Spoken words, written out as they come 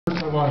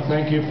want to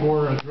thank you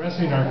for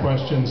addressing our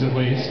questions at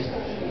least.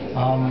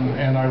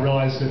 And I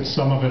realize that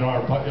some of it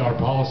are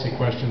policy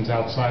questions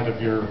outside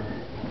of your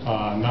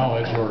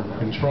knowledge or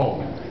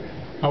control.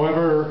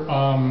 However,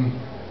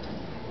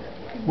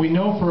 we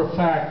know for a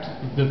fact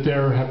that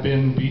there have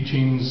been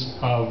beachings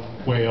of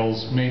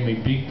whales, mainly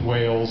beaked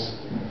whales,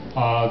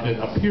 that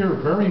appear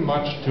very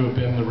much to have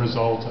been the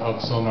result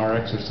of sonar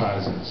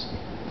exercises.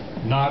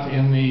 Not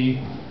in the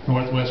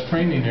Northwest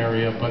Training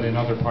area, but in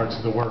other parts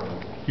of the world.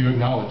 Do you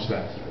acknowledge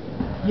that?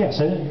 Yes,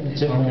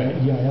 it's in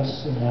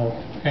EIS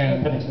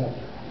appendix F.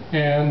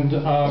 And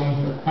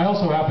I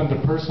also happen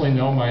to personally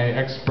know my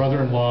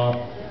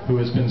ex-brother-in-law who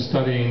has been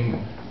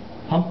studying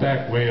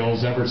humpback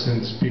whales ever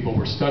since people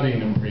were studying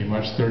them pretty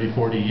much 30,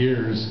 40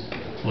 years,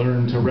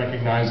 learned to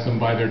recognize them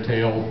by their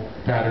tail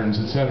patterns,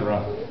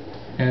 etc.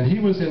 And he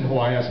was in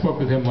Hawaii. I spoke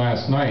with him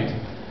last night.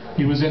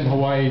 He was in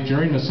Hawaii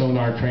during a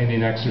sonar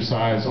training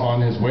exercise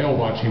on his whale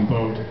watching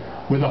boat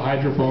with a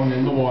hydrophone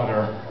in the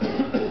water.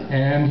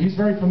 And he's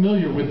very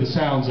familiar with the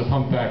sounds of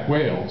humpback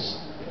whales.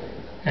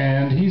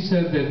 And he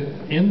said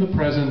that in the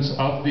presence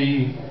of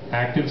the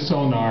active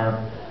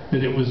sonar,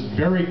 that it was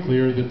very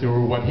clear that there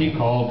were what he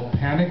called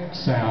panic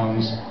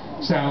sounds,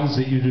 sounds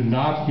that you do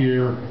not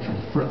hear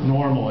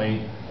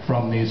normally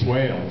from these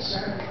whales.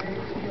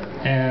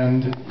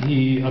 And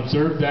he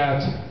observed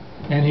that,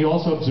 and he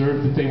also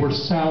observed that they were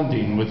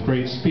sounding with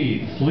great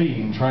speed,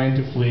 fleeing, trying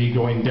to flee,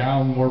 going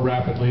down more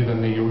rapidly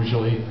than they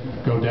usually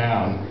go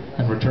down,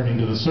 and returning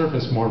to the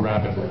surface more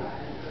rapidly.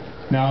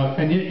 Now,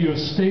 and yet you have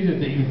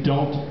stated that you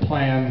don't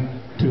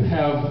plan to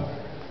have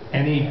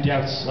any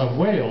deaths of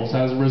whales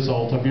as a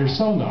result of your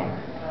sonar.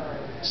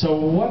 So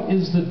what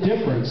is the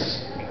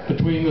difference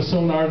between the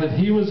sonar that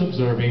he was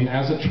observing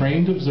as a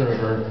trained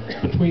observer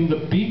between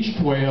the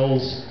beached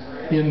whales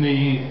in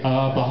the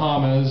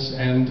Bahamas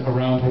and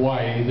around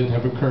Hawaii that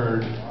have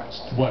occurred,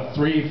 what,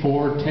 3,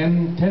 4,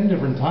 10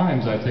 different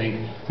times, I think,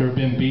 there have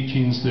been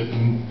beachings that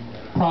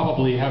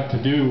probably have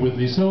to do with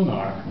the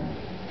sonar.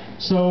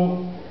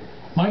 So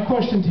my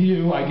question to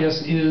you, I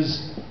guess,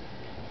 is,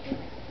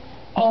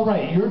 all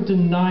right, you're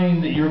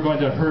denying that you're going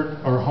to hurt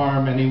or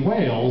harm any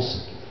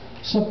whales.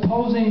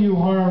 Supposing you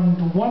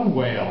harmed one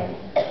whale,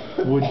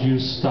 would you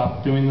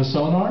stop doing the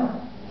sonar?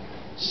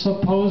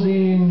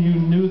 Supposing you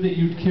knew that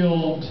you'd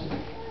killed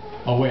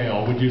a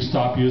whale, would you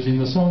stop using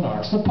the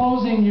sonar?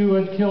 Supposing you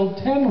had killed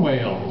 10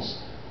 whales,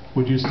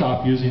 would you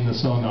stop using the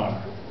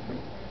sonar?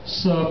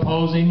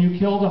 Supposing you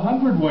killed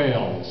 100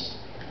 whales.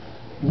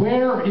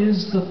 Where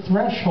is the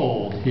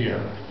threshold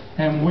here?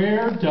 And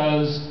where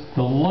does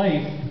the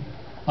life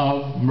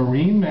of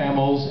marine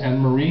mammals and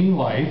marine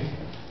life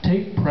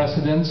take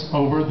precedence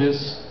over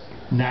this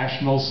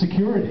national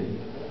security?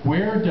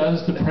 Where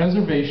does the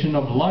preservation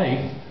of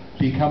life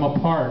become a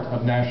part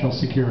of national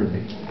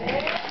security?